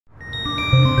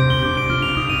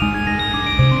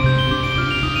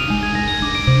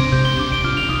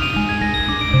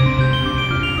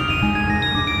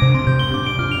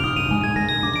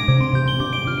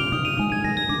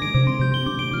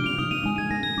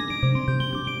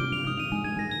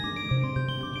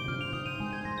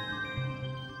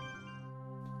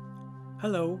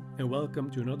Hello and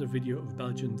welcome to another video of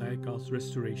Belgian diecast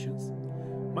restorations.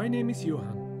 My name is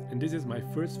Johan and this is my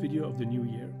first video of the new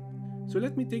year. So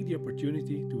let me take the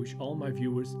opportunity to wish all my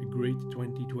viewers a great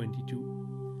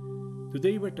 2022.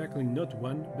 Today we're tackling not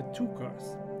one but two cars.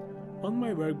 On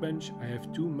my workbench I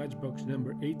have two Matchbox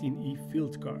number 18E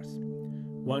Field Cars.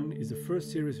 One is the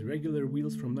first series regular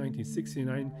wheels from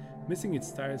 1969 missing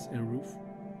its tires and roof.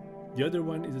 The other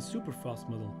one is a SuperFast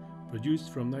model,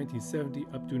 produced from 1970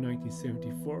 up to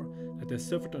 1974, that has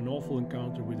suffered an awful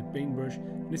encounter with a paintbrush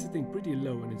and is sitting pretty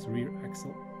low on its rear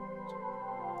axle.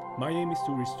 My aim is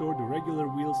to restore the regular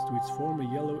wheels to its former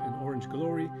yellow and orange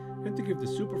glory and to give the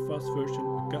SuperFast version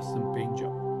a custom paint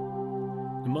job.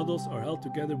 The models are held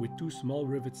together with two small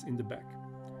rivets in the back.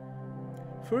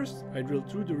 First, I drill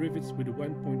through the rivets with a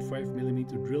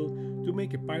 1.5mm drill to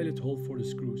make a pilot hole for the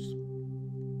screws.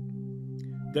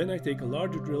 Then I take a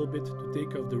larger drill bit to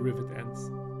take off the rivet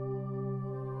ends.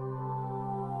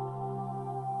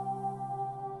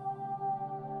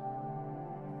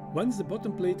 Once the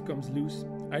bottom plate comes loose,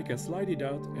 I can slide it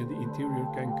out and the interior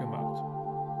can come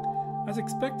out. As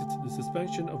expected, the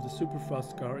suspension of the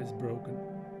SuperFast car is broken.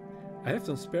 I have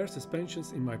some spare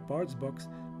suspensions in my parts box,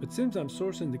 but since I'm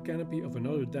sourcing the canopy of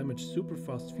another damaged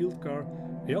SuperFast field car,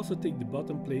 I also take the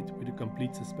bottom plate with a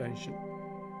complete suspension.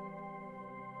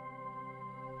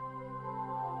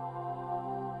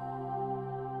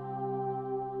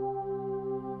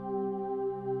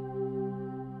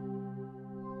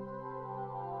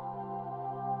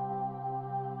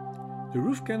 The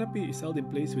roof canopy is held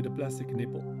in place with a plastic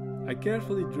nipple. I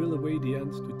carefully drill away the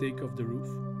end to take off the roof.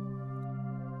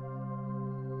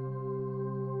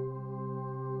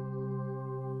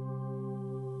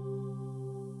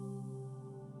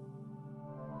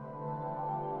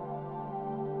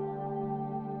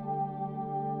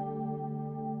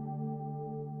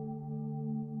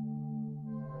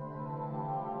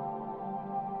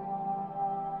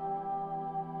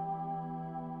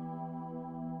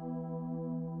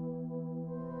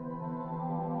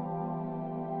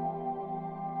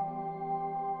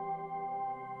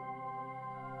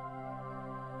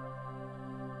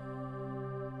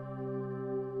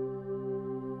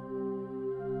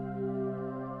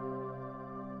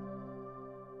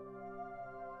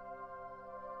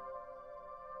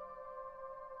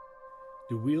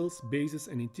 The wheels, bases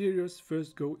and interiors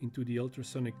first go into the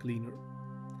ultrasonic cleaner.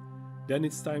 Then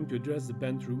it's time to address the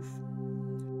bent roof.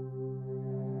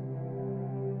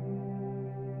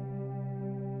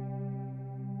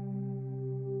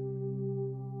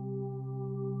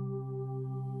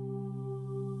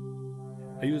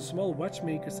 I use a small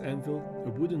watchmaker's anvil, a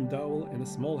wooden dowel and a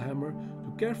small hammer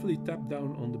to carefully tap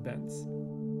down on the bends.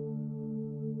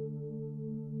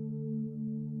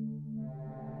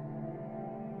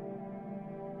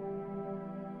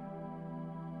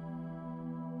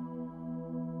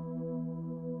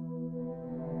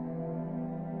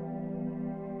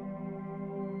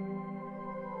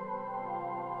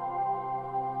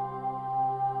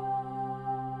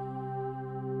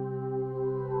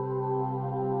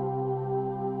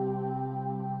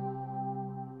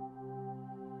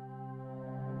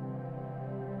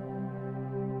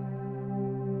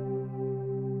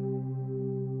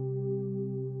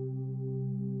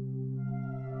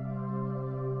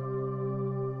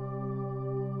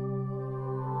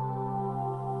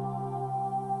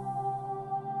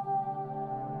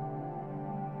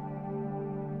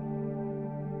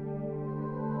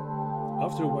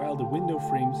 After a while, the window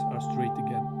frames are straight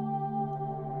again.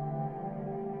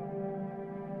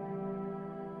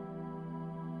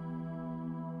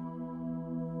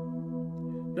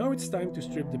 Now it's time to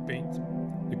strip the paint.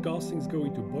 The castings go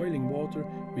into boiling water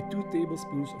with 2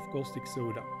 tablespoons of caustic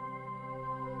soda.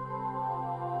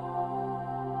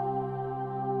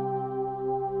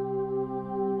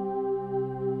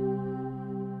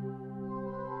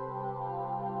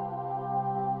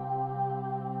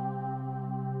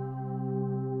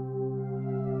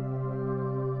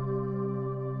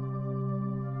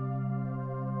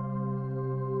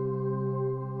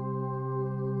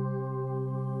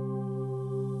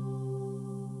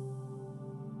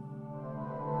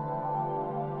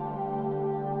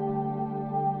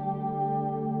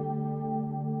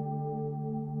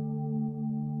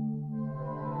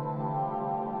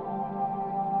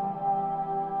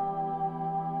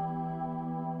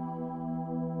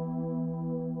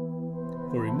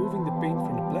 For removing the paint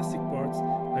from the plastic parts,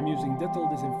 I'm using Dettol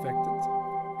disinfectant.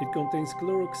 It contains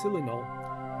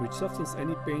chloroxylenol, which softens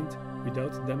any paint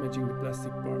without damaging the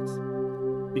plastic parts.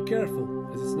 Be careful,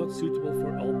 as it's not suitable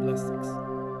for all plastics.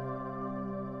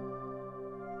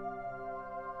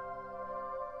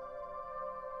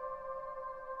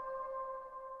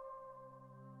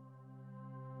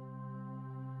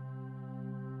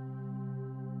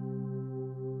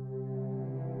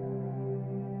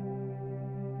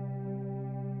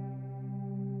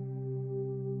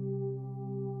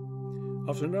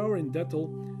 After an hour in Dettol,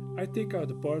 I take out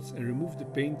the parts and remove the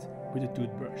paint with a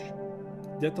toothbrush.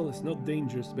 Dettol is not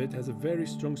dangerous, but it has a very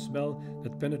strong smell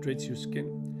that penetrates your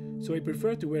skin, so I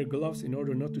prefer to wear gloves in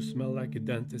order not to smell like a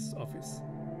dentist's office.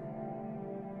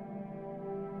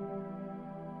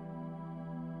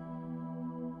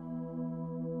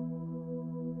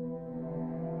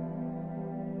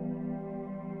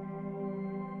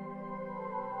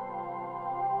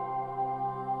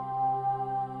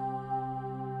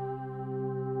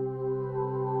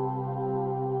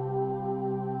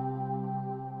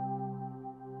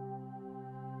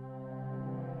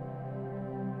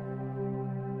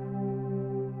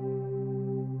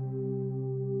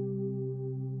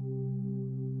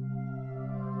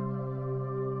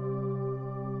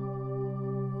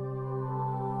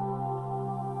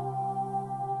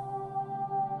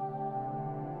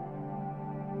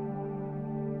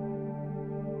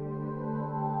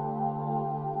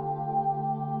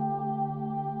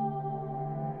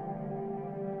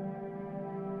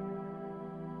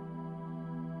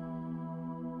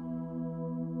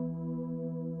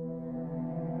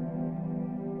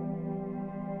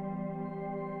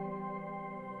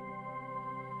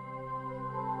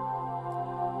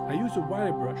 I use a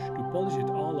wire brush to polish it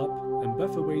all up and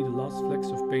buff away the last flecks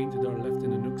of paint that are left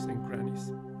in the nooks and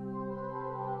crannies.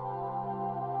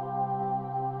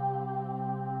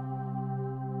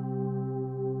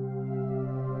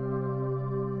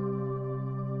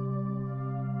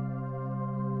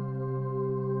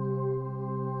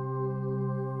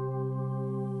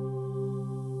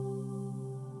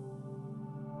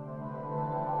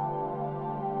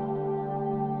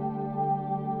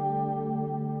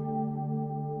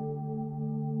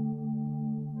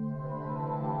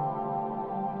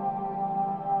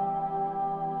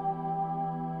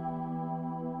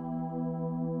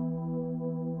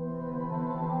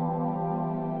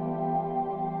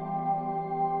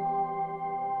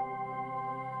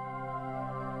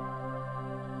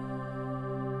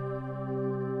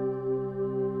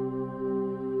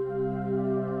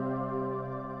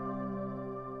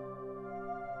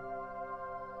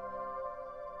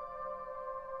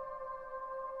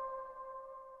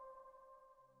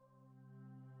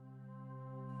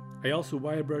 I also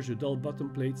wire brush the dull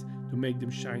bottom plates to make them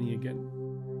shiny again.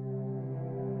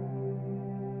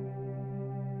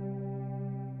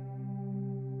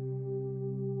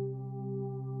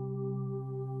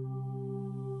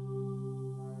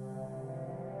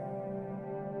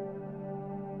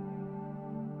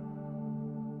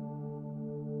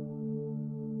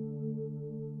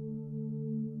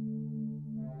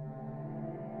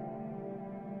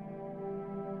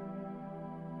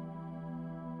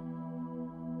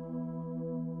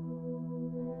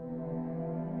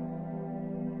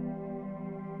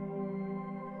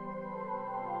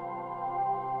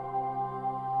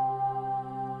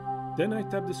 Then I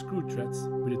tap the screw threads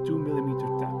with a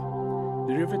 2mm tap.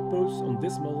 The rivet posts on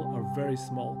this model are very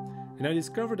small, and I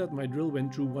discovered that my drill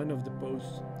went through one of the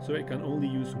posts, so I can only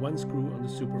use one screw on the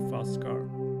SuperFast car.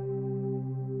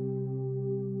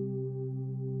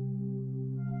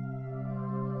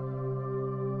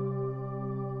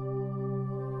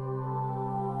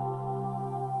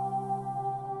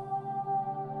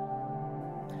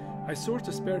 I sourced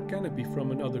a spare canopy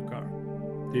from another car.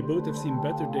 They both have seen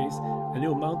better days, and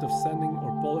no amount of sanding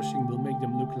or polishing will make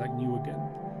them look like new again,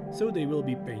 so they will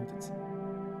be painted.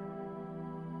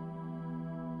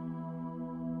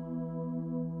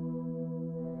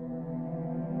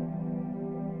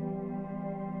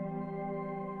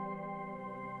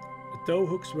 The tow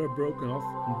hooks were broken off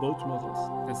on both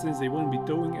models, and since they won't be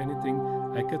towing anything,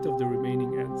 I cut off the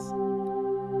remaining ends.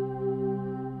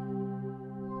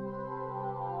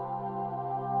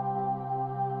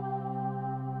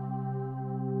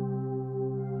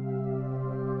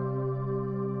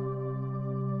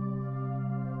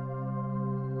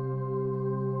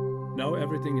 Now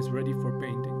everything is ready for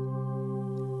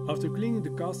painting. After cleaning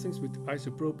the castings with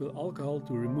isopropyl alcohol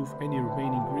to remove any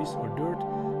remaining grease or dirt,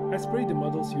 I sprayed the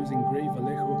models using grey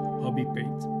Vallejo Hobby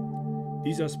Paint.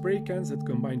 These are spray cans that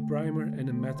combine primer and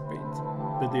a matte paint,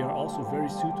 but they are also very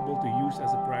suitable to use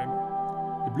as a primer.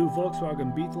 The blue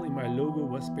Volkswagen Beetle in my logo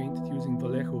was painted using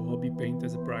Vallejo Hobby Paint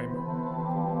as a primer.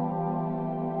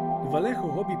 The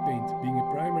Vallejo Hobby Paint, being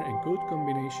a primer and coat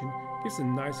combination, gives a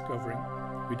nice covering,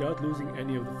 without losing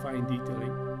any of the fine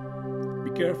detailing.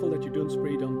 Be careful that you don't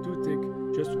spray down too thick,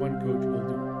 just one coat will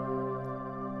do.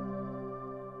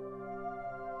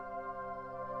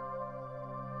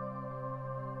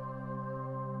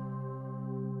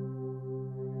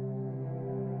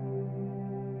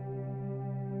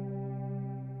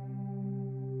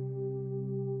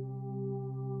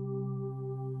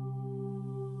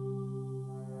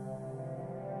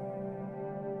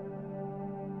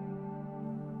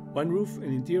 One roof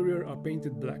and interior are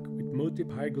painted black with Motip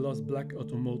High Gloss Black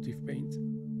automotive paint.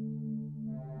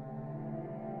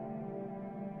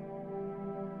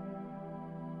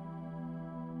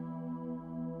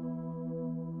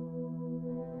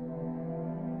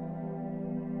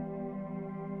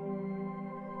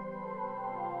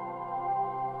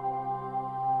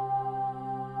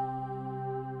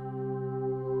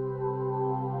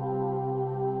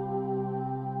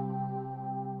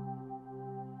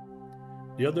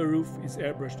 The other roof is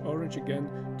airbrushed orange again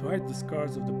to hide the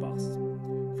scars of the past.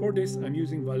 For this I'm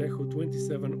using Vallejo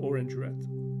 27 Orange Red.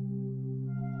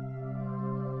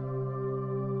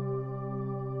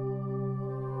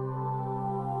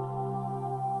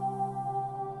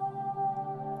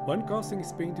 One casting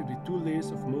is painted with 2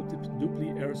 layers of Motip's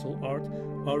Dupli Aerosol Art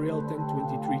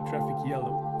RAL1023 Traffic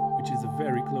Yellow, which is a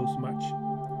very close match.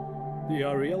 The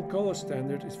RAL color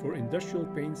standard is for industrial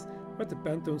paints, but the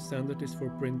Pantone standard is for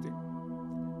printing.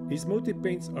 These Motip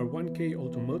paints are 1K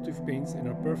automotive paints and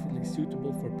are perfectly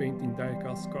suitable for painting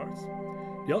diecast cars.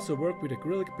 They also work with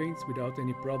acrylic paints without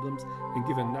any problems and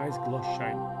give a nice gloss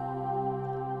shine.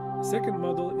 The second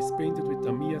model is painted with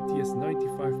Tamiya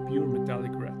TS95 Pure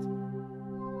Metallic Red.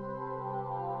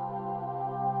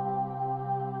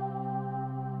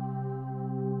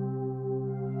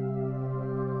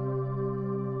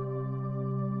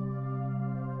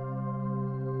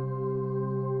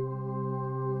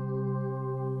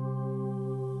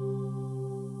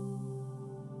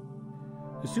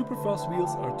 The SuperFast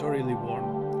wheels are thoroughly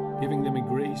worn, giving them a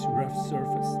grayish rough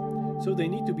surface, so they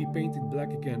need to be painted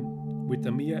black again with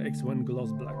Tamiya X1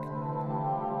 Gloss Black.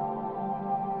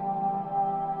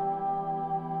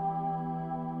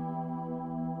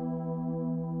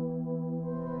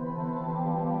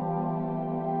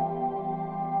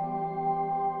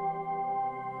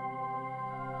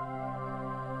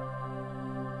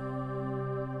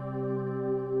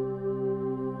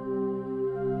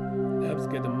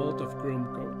 Get a Motip chrome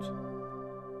coat.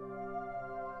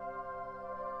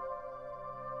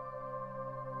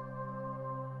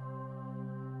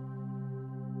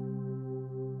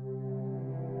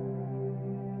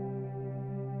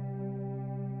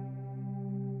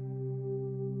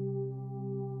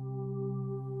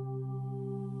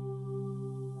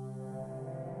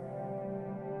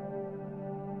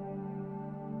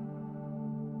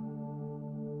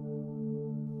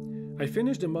 I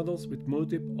finished the models with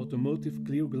Motip Automotive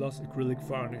Clear Gloss Acrylic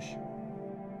Varnish.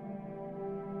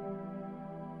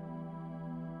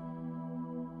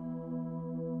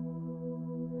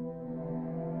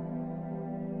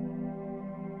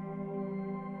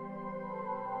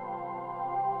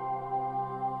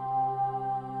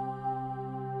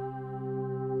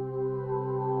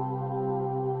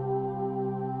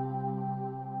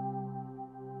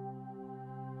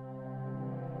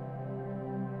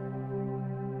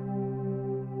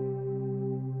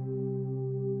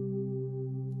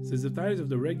 Since the tires of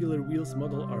the regular wheels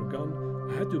model are gone,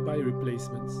 I had to buy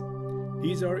replacements.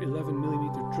 These are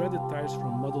 11mm threaded tires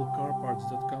from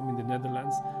modelcarparts.com in the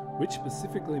Netherlands, which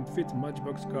specifically fit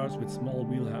Matchbox cars with small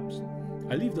wheel hubs.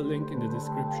 I leave the link in the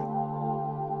description.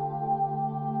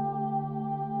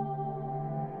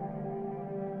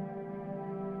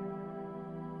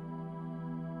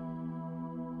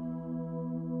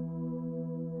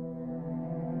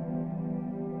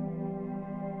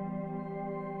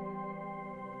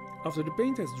 After the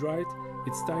paint has dried,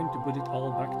 it's time to put it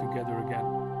all back together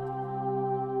again.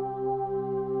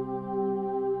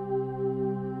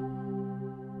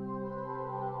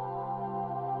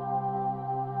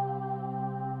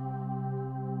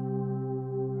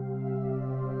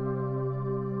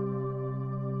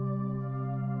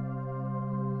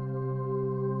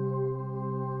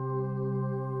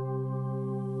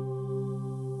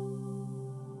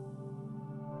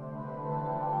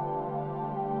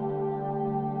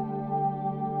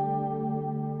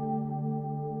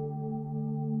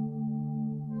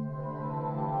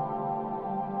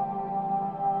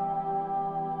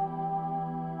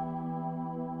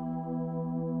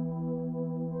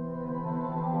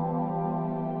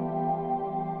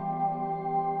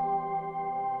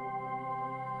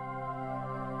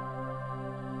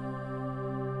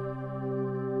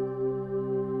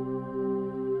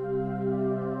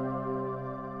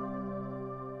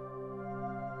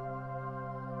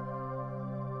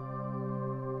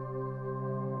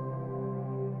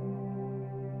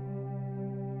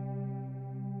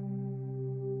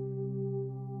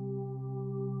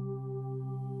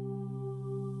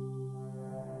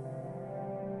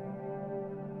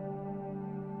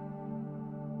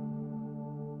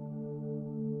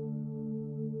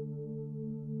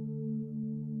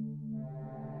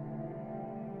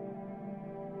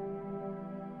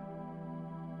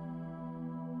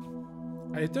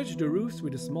 I attached the roofs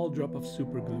with a small drop of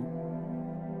super glue.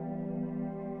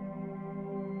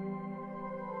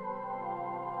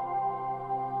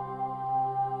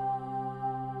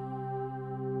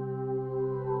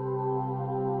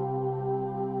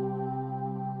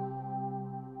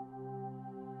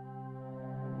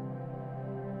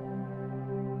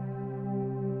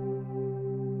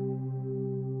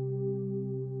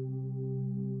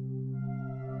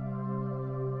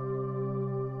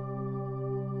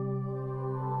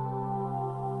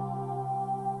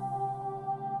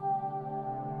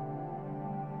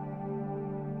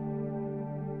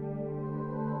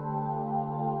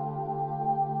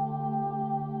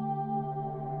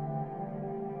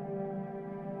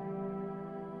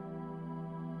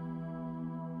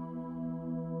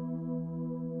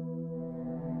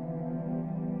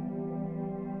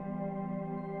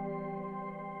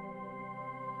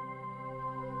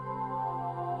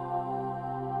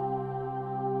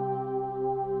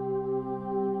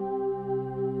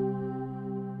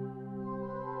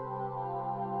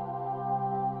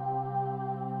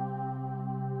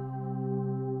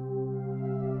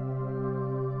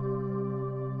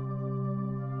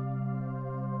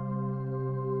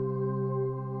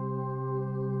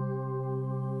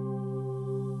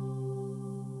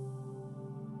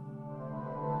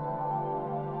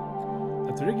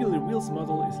 The regular wheels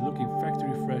model is looking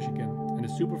factory fresh again, and the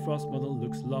SuperFast model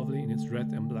looks lovely in its red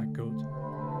and black coat.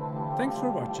 Thanks for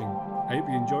watching, I hope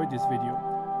you enjoyed this video.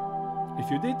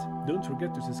 If you did, don't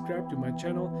forget to subscribe to my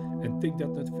channel and tick that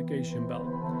notification bell.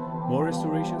 More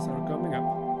restorations are coming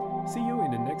up. See you in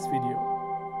the next video.